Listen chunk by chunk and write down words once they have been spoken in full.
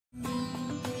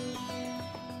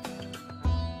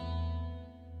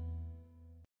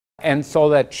and so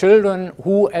that children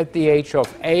who at the age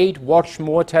of 8 watch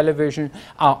more television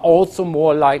are also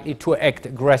more likely to act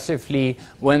aggressively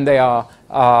when they are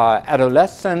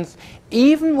adolescents,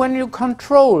 even when you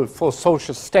control for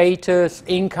social status,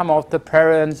 income of the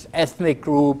parents, ethnic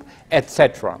group,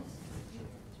 etc.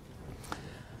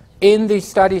 In these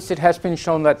studies, it has been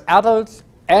shown that adults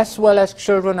as well as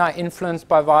children are influenced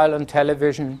by violent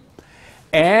television,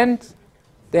 and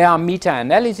there are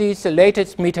meta-analyses. The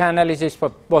latest meta-analysis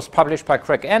was published by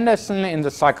Craig Anderson in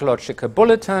the Psychological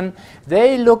Bulletin.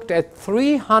 They looked at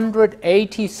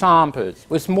 380 samples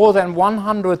with more than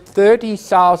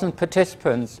 130,000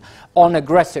 participants on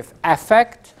aggressive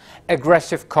affect,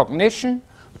 aggressive cognition,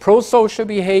 pro-social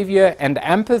behavior, and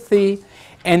empathy,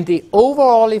 and the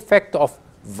overall effect of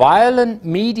violent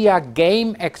media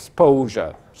game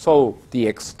exposure, so the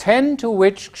extent to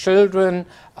which children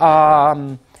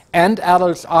and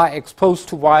adults are exposed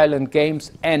to violent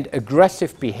games and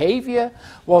aggressive behavior,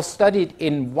 was studied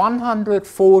in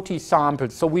 140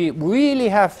 samples. So we really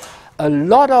have a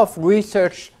lot of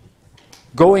research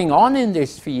going on in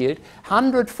this field.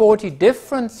 140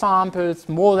 different samples,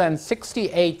 more than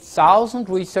 68,000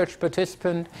 research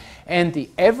participants, and the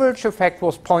average effect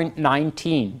was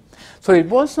 0.19. So it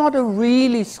was not a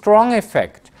really strong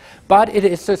effect, but it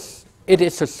is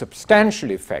a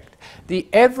substantial effect. The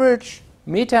average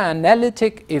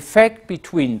meta-analytic effect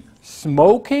between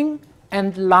smoking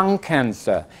and lung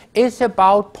cancer is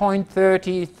about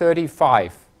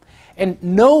 0.30-35. And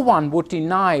no one would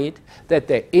deny it, that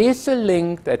there is a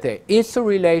link, that there is a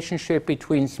relationship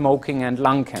between smoking and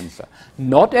lung cancer.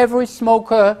 Not every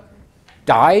smoker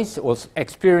dies or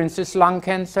experiences lung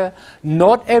cancer.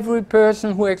 Not every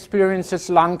person who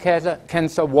experiences lung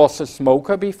cancer was a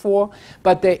smoker before,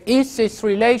 but there is this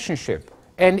relationship.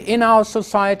 And in our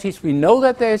societies, we know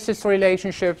that there is this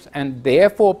relationship, and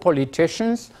therefore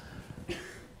politicians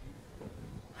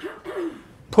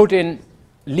put in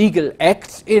legal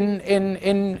acts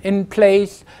in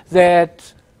place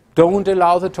that don't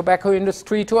allow the tobacco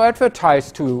industry to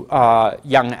advertise to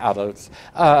young adults.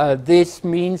 This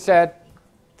means that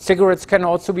cigarettes can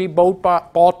also be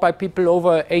bought by people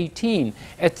over 18,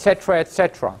 etc.,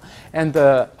 etc. And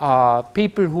the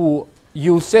people who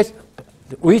use this,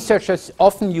 researchers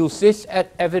often use this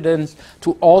evidence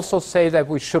to also say that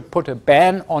we should put a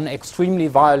ban on extremely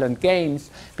violent games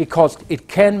because it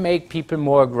can make people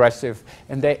more aggressive,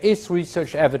 and there is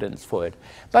research evidence for it.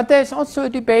 But there's also a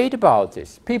debate about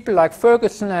this. People like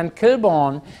Ferguson and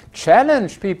Kilborn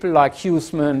challenge people like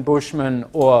Huseman, Bushman,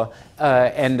 or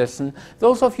Anderson.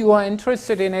 Those of you who are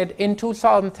interested in it, in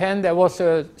 2010 there was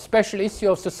a special issue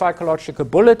of the Psychological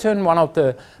Bulletin, one of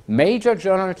the major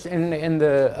journals in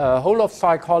the whole of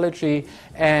psychology,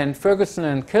 and Ferguson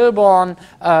and Kilborn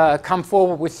come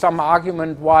forward with some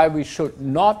argument why we should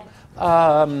not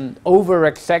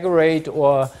over-exaggerate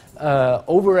or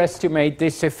overestimate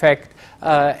this effect.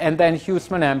 And then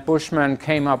Huseman and Bushman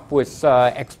came up with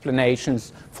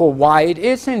explanations for why it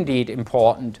is indeed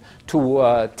important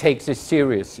to take this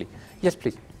seriously. Yes,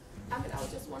 please. I mean, I was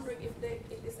just wondering if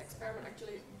this experiment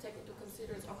actually take into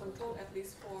consideration or control at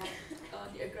least for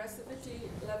the aggressivity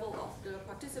level of the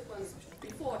participants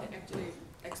before they actually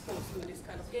exposed to these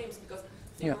kind of games, because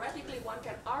theoretically one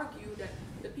can argue that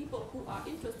the people who are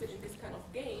interested in this kind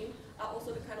of game are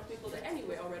also the kind of people that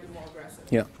anyway are already more aggressive.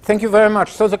 Yeah, thank you very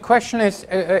much. So the question is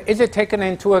it taken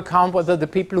into account whether the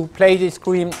people who play these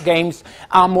games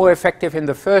are more effective in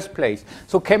the first place?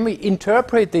 So can we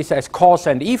interpret this as cause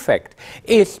and effect?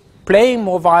 Is playing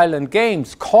more violent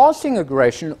games causing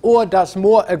aggression, or does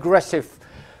more aggressive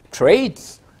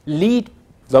traits lead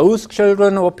those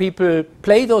children or people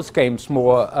play those games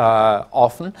more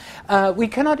often? We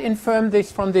cannot infer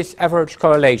this from this average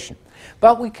correlation,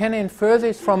 but we can infer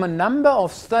this from a number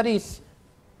of studies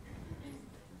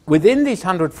within these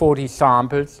 140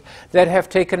 samples that have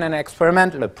taken an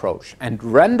experimental approach and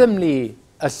randomly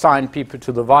assigned people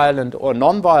to the violent or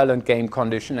non-violent game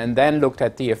condition and then looked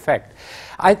at the effect.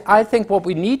 I think what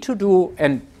we need to do,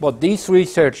 and what these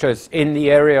researchers in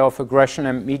the area of aggression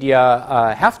and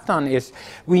media have done, is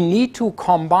we need to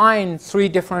combine three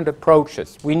different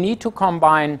approaches. We need to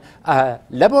combine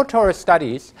laboratory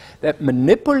studies that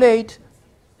manipulate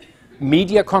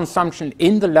media consumption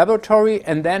in the laboratory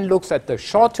and then looks at the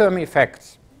short-term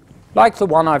effects, like the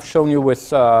one I've shown you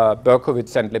with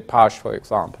Berkowitz and Lepage, for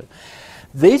example.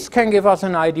 This can give us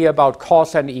an idea about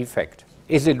cause and effect.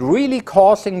 Is it really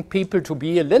causing people to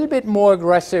be a little bit more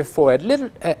aggressive for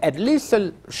at least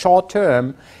a short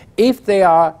term if they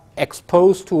are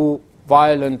exposed to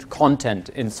violent content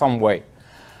in some way?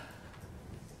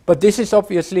 But this is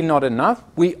obviously not enough.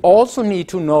 We also need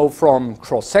to know from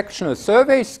cross-sectional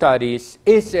survey studies,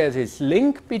 is there this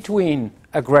link between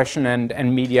aggression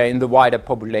and media in the wider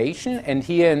population? And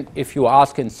here, if you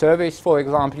ask in surveys, for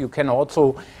example, you can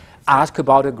also ask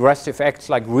about aggressive acts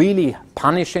like really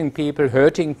punishing people,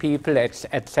 hurting people,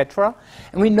 etc.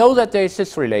 And we know that there is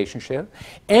this relationship.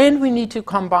 And we need to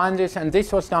combine this, and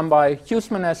this was done by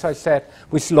Huseman, as I said,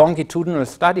 with longitudinal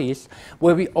studies,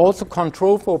 where we also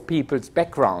control for people's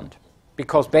background.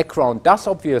 Because background does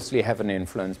obviously have an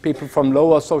influence. People from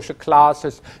lower social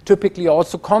classes typically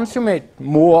also consume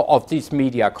more of this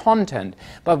media content.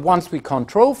 But once we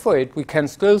control for it, we can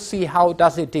still see how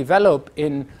does it develop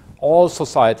in all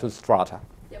societal strata.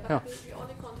 Yeah, but I mean, we're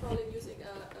only controlling using a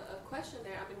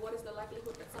questionnaire. I mean, what is the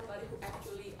likelihood that somebody who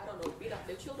actually, I don't know, beat up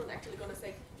their children actually going to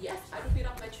say, yes, I do beat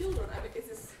up my children? I mean,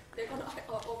 they're going to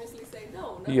obviously say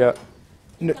no. Yeah.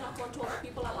 You cannot control if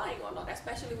people are lying or not,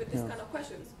 especially with this kind of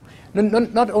questions.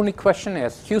 Not only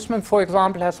questionnaires. Huseman, for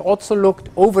example, has also looked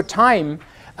over time,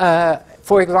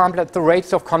 for example, at the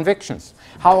rates of convictions.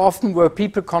 How often were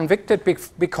people convicted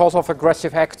because of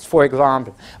aggressive acts, for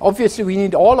example? Obviously, we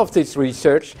need all of this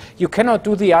research. You cannot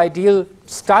do the ideal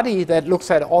study that looks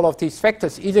at all of these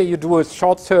factors. Either you do a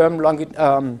short-term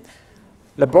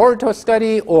laboratory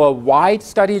study or a wide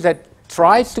study that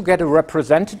tries to get a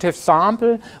representative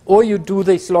sample, or you do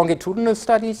these longitudinal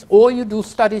studies, or you do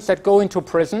studies that go into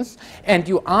prisons and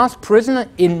you ask prison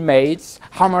inmates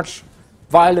how much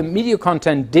violent media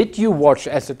content did you watch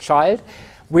as a child,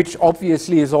 which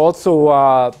obviously is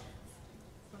also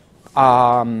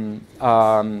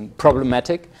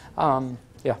problematic.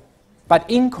 Yeah. But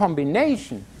in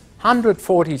combination,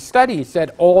 140 studies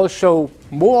that all show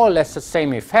more or less the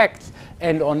same effects,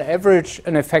 and on average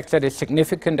an effect that is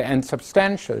significant and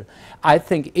substantial, I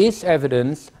think is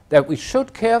evidence that we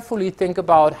should carefully think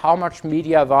about how much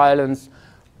media violence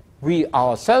we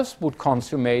ourselves would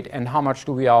consummate and how much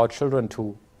do we our children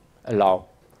to allow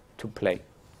to play.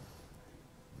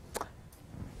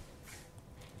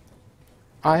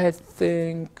 I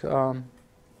think the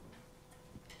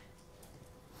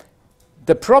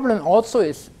problem also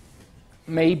is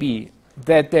maybe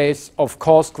that there is, of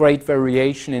course, great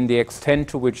variation in the extent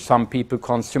to which some people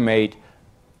consummate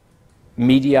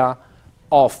media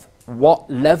of what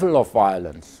level of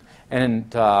violence. And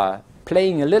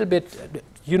playing a little bit,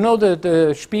 you know,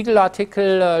 the Spiegel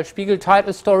article, Spiegel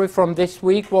title story from this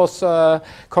week was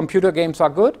computer games are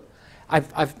good. I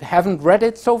haven't read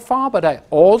it so far, but I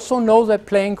also know that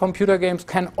playing computer games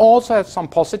can also have some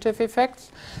positive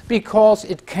effects because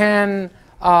it can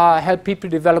help people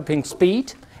developing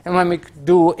speed. And when we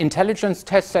do intelligence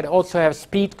tests that also have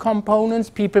speed components,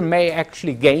 people may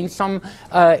actually gain some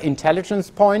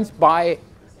intelligence points by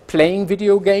playing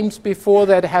video games before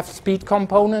that have speed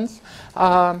components.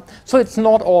 So it's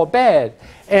not all bad.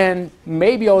 And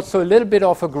maybe also a little bit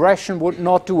of aggression would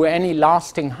not do any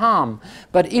lasting harm.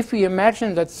 But if we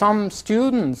imagine that some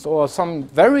students or some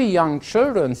very young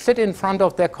children sit in front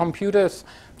of their computers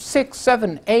 6,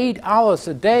 7, 8 hours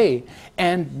a day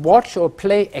and watch or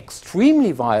play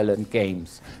extremely violent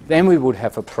games, then we would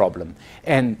have a problem.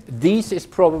 And this is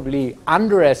probably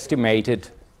underestimated,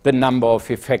 the number of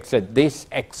effects that this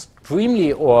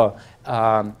extremely or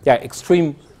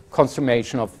extreme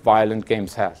consummation of violent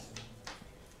games has.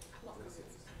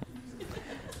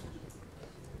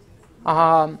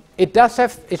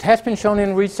 It has been shown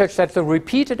in research that the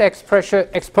repeated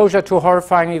exposure to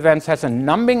horrifying events has a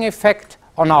numbing effect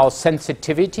on our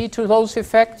sensitivity to those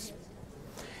effects.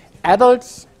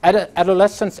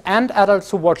 Adolescents and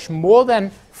adults who watch more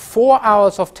than 4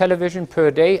 hours of television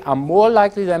per day are more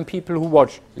likely than people who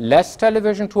watch less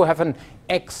television to have an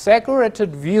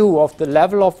exaggerated view of the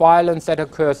level of violence that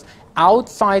occurs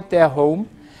outside their home,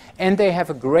 and they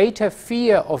have a greater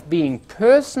fear of being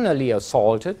personally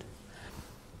assaulted.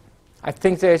 I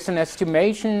think there's an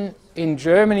estimation in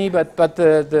Germany, but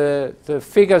the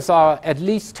figures are at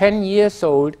least 10 years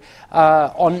old.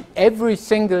 On every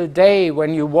single day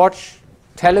when you watch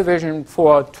television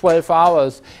for 12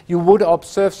 hours, you would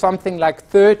observe something like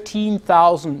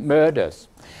 13,000 murders.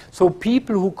 So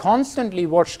people who constantly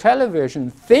watch television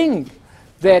think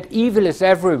that evil is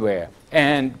everywhere.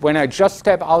 And when I just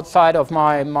step outside of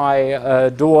my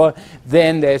door,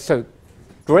 then there's a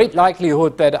great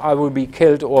likelihood that I will be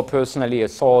killed or personally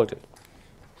assaulted.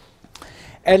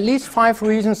 At least 5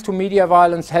 reasons to media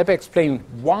violence help explain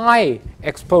why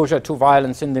exposure to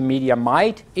violence in the media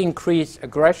might increase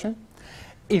aggression.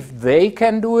 If they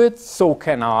can do it, so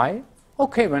can I.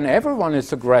 Okay, when everyone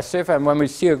is aggressive and when we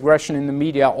see aggression in the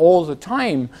media all the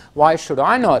time, why should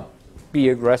I not be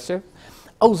aggressive?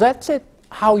 Oh, that's it,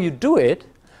 how you do it.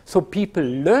 so people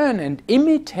learn and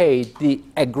imitate the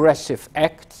aggressive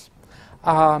acts,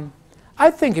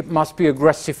 I think it must be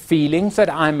aggressive feelings that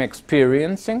I'm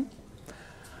experiencing.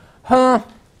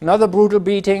 Another brutal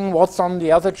beating, what's on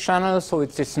the other channel, so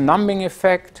it's this numbing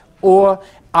effect, or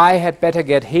I had better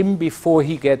get him before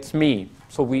he gets me.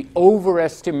 So we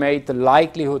overestimate the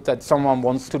likelihood that someone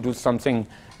wants to do something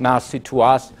nasty to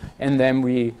us, and then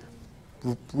we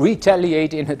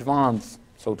retaliate in advance,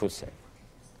 so to say.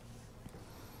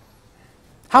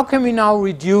 How can we now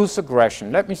reduce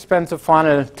aggression? Let me spend the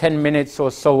final 10 minutes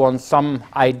or so on some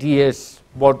ideas,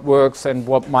 what works and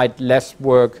what might less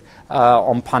work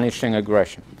on punishing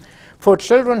aggression. For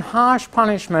children, harsh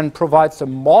punishment provides a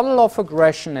model of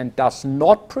aggression and does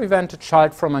not prevent a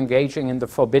child from engaging in the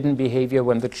forbidden behavior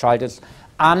when the child is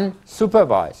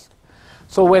unsupervised.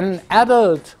 So when an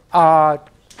adult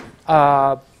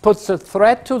puts a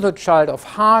threat to the child of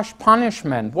harsh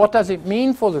punishment, what does it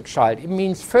mean for the child? It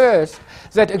means first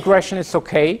that aggression is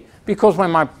okay, because when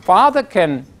my father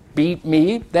can beat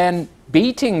me, then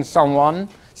beating someone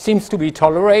seems to be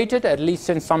tolerated, at least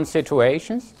in some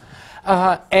situations.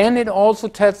 And it also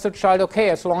tells the child, okay,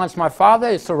 as long as my father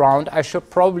is around, I should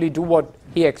probably do what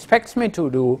he expects me to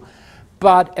do.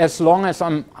 But as long as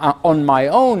I'm on my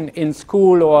own in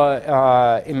school or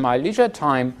in my leisure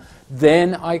time,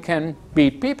 then I can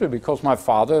beat people because my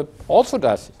father also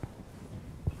does it.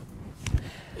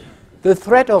 The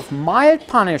threat of mild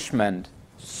punishment,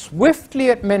 swiftly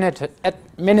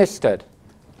administered,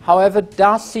 however,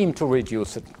 does seem to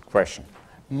reduce aggression.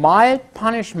 Mild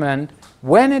punishment,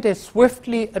 when it is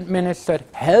swiftly administered,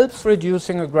 helps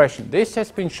reducing aggression. This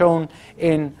has been shown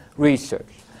in research.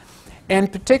 And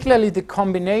particularly the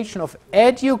combination of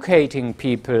educating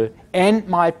people and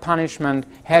mild punishment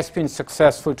has been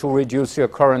successful to reduce the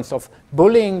occurrence of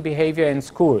bullying behavior in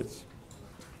schools.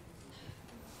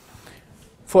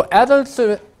 For adults,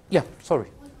 yeah, sorry.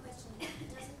 One question.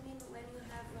 Does it mean when you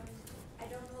have,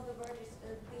 I don't know the word,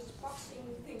 this boxing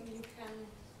thing you can,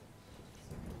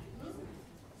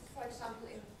 for example,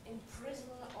 in prison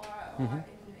or in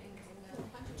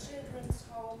a children's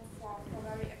home for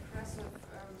very aggressive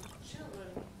children,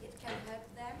 it can help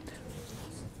them to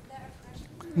reduce their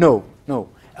aggression? No, no.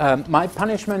 My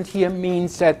punishment here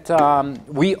means that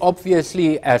we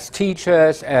obviously, as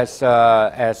teachers,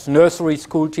 as nursery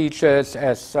school teachers,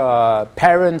 as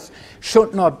parents,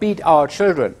 should not beat our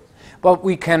children. But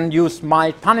we can use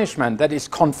mild punishment, that is,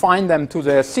 confine them to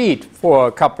their seat for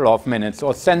a couple of minutes,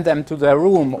 or send them to their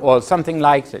room, or something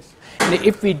like this. And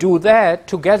if we do that,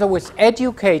 together with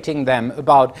educating them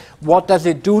about what does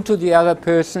it do to the other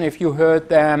person if you hurt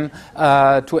them,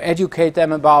 to educate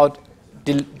them about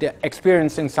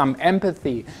experiencing some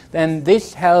empathy, then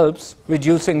this helps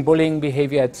reducing bullying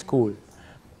behavior at school.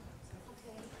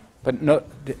 Okay. But no,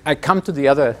 I come to the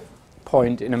other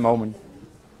point in a moment.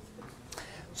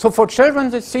 So for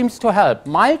children, this seems to help.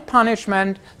 Mild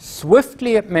punishment,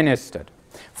 swiftly administered.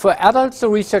 For adults, the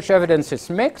research evidence is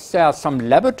mixed. There are some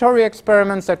laboratory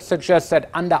experiments that suggest that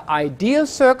under ideal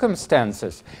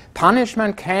circumstances,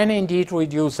 punishment can indeed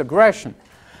reduce aggression.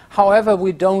 However,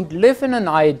 we don't live in an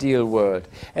ideal world.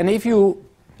 And if you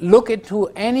look into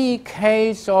any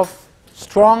case of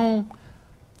strong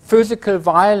physical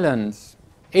violence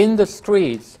in the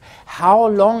streets, how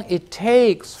long it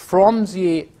takes from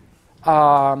the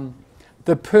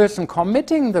person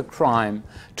committing the crime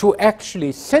to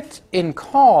actually sit in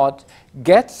court,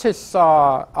 gets his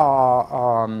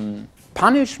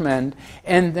punishment,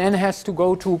 and then has to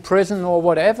go to prison or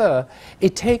whatever.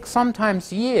 It takes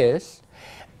sometimes years.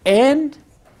 And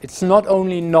it's not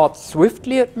only not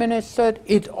swiftly administered,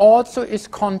 it also is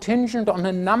contingent on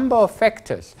a number of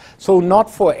factors. So not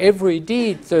for every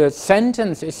deed the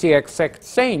sentence is the exact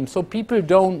same. So people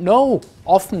don't know,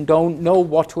 often don't know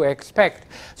what to expect.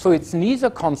 So it's neither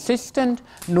consistent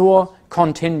nor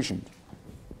contingent.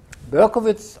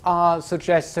 Berkowitz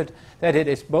suggested that it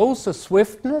is both the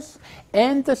swiftness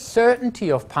and the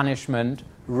certainty of punishment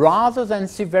rather than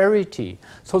severity.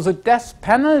 So the death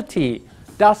penalty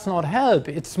does not help.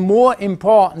 It's more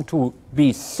important to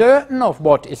be certain of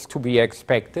what is to be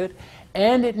expected,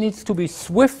 and it needs to be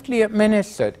swiftly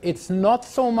administered. It's not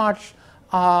so much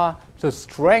the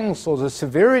strength or the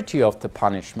severity of the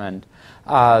punishment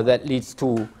that leads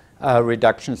to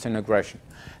reductions in aggression.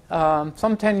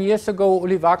 Some 10 years ago,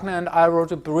 Uli Wagner and I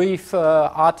wrote a brief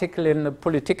article in the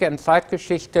Politik and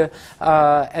Zeitgeschichte.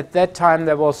 At that time,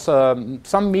 there was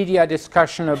some media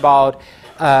discussion about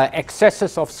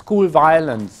excesses of school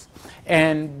violence.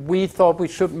 And we thought we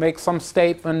should make some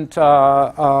statement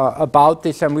about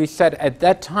this. And we said at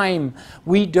that time,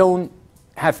 we don't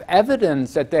have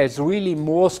evidence that there's really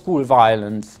more school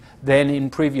violence than in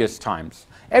previous times.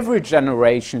 every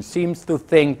generation seems to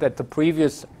think that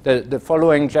the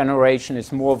following generation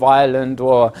is more violent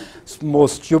or more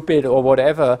stupid or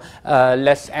whatever,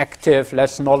 less active,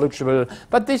 less knowledgeable.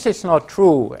 But this is not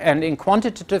true. And in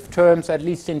quantitative terms, at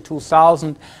least in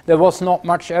 2000, there was not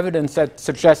much evidence that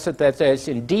suggested that there is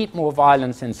indeed more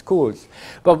violence in schools.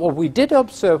 But what we did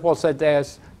observe was that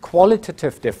there's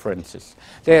qualitative differences.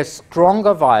 There's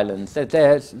stronger violence, that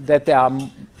there are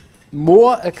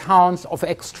more accounts of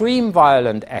extreme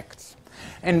violent acts.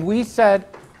 And we said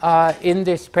in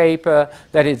this paper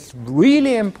that it's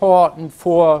really important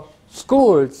for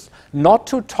schools not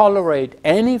to tolerate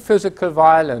any physical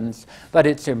violence, but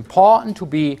it's important to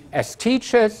be, as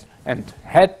teachers and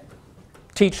head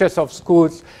teachers of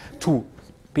schools, to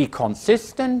be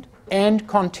consistent and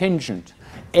contingent.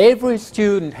 Every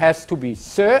student has to be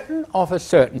certain of a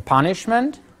certain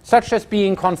punishment, such as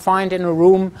being confined in a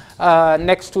room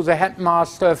next to the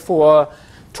headmaster for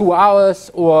 2 hours,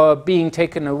 or being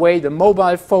taken away the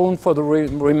mobile phone for the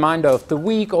remainder of the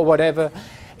week or whatever.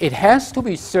 It has to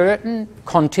be certain,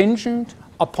 contingent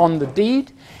upon the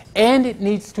deed, and it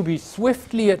needs to be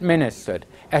swiftly administered.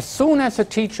 As soon as a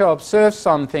teacher observes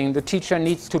something, the teacher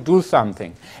needs to do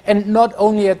something. And not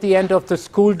only at the end of the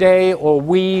school day or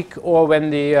week or when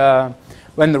the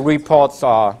reports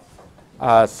are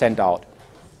sent out.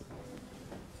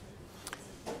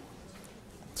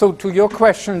 So to your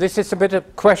question, this is a bit a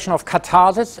question of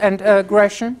catharsis and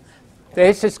aggression. There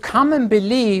is this common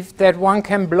belief that one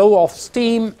can blow off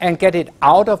steam and get it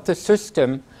out of the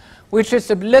system, which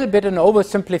is a little bit an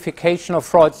oversimplification of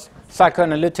Freud's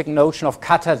psychoanalytic notion of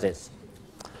catharsis.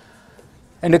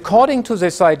 And according to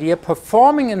this idea,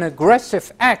 performing an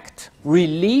aggressive act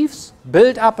relieves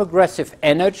built-up aggressive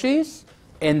energies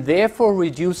and therefore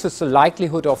reduces the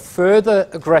likelihood of further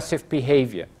aggressive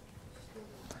behavior.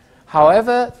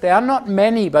 However, there are not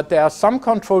many, but there are some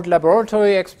controlled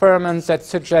laboratory experiments that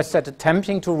suggest that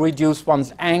attempting to reduce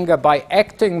one's anger by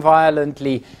acting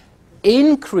violently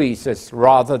increases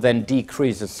rather than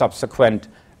decreases subsequent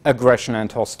aggression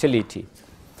and hostility.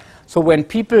 So when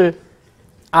people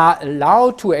are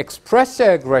allowed to express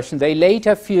their aggression, they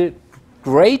later feel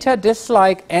greater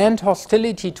dislike and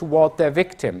hostility toward their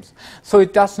victims. So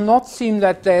it does not seem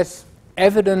that there's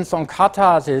evidence on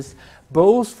catharsis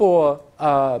both for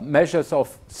measures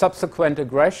of subsequent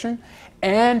aggression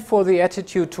and for the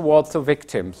attitude towards the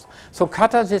victims. So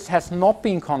catharsis has not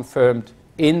been confirmed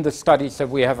in the studies that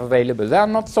we have available. There are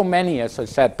not so many, as I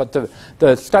said, but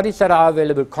the studies that are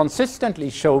available consistently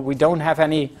show we don't have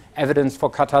any evidence for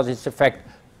catharsis effect.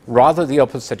 Rather, the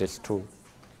opposite is true.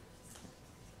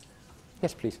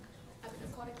 Yes, please.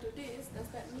 According to this, does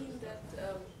that mean that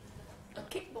a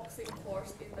kickboxing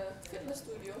course in the fitness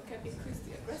studio can increase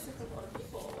the aggressiveness of other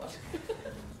people or what?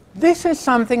 This is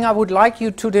something I would like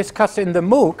you to discuss in the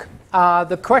MOOC.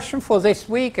 The question for this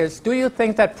week is, do you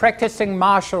think that practicing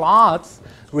martial arts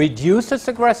reduces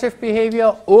aggressive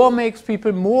behavior or makes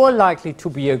people more likely to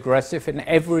be aggressive in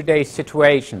everyday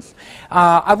situations?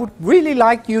 I would really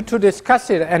like you to discuss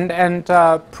it and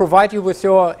provide you with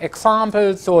your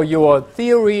examples or your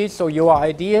theories or your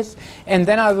ideas, and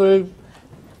then I will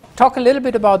talk a little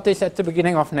bit about this at the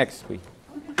beginning of next week.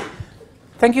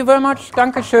 Thank you very much.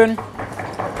 Dankeschön.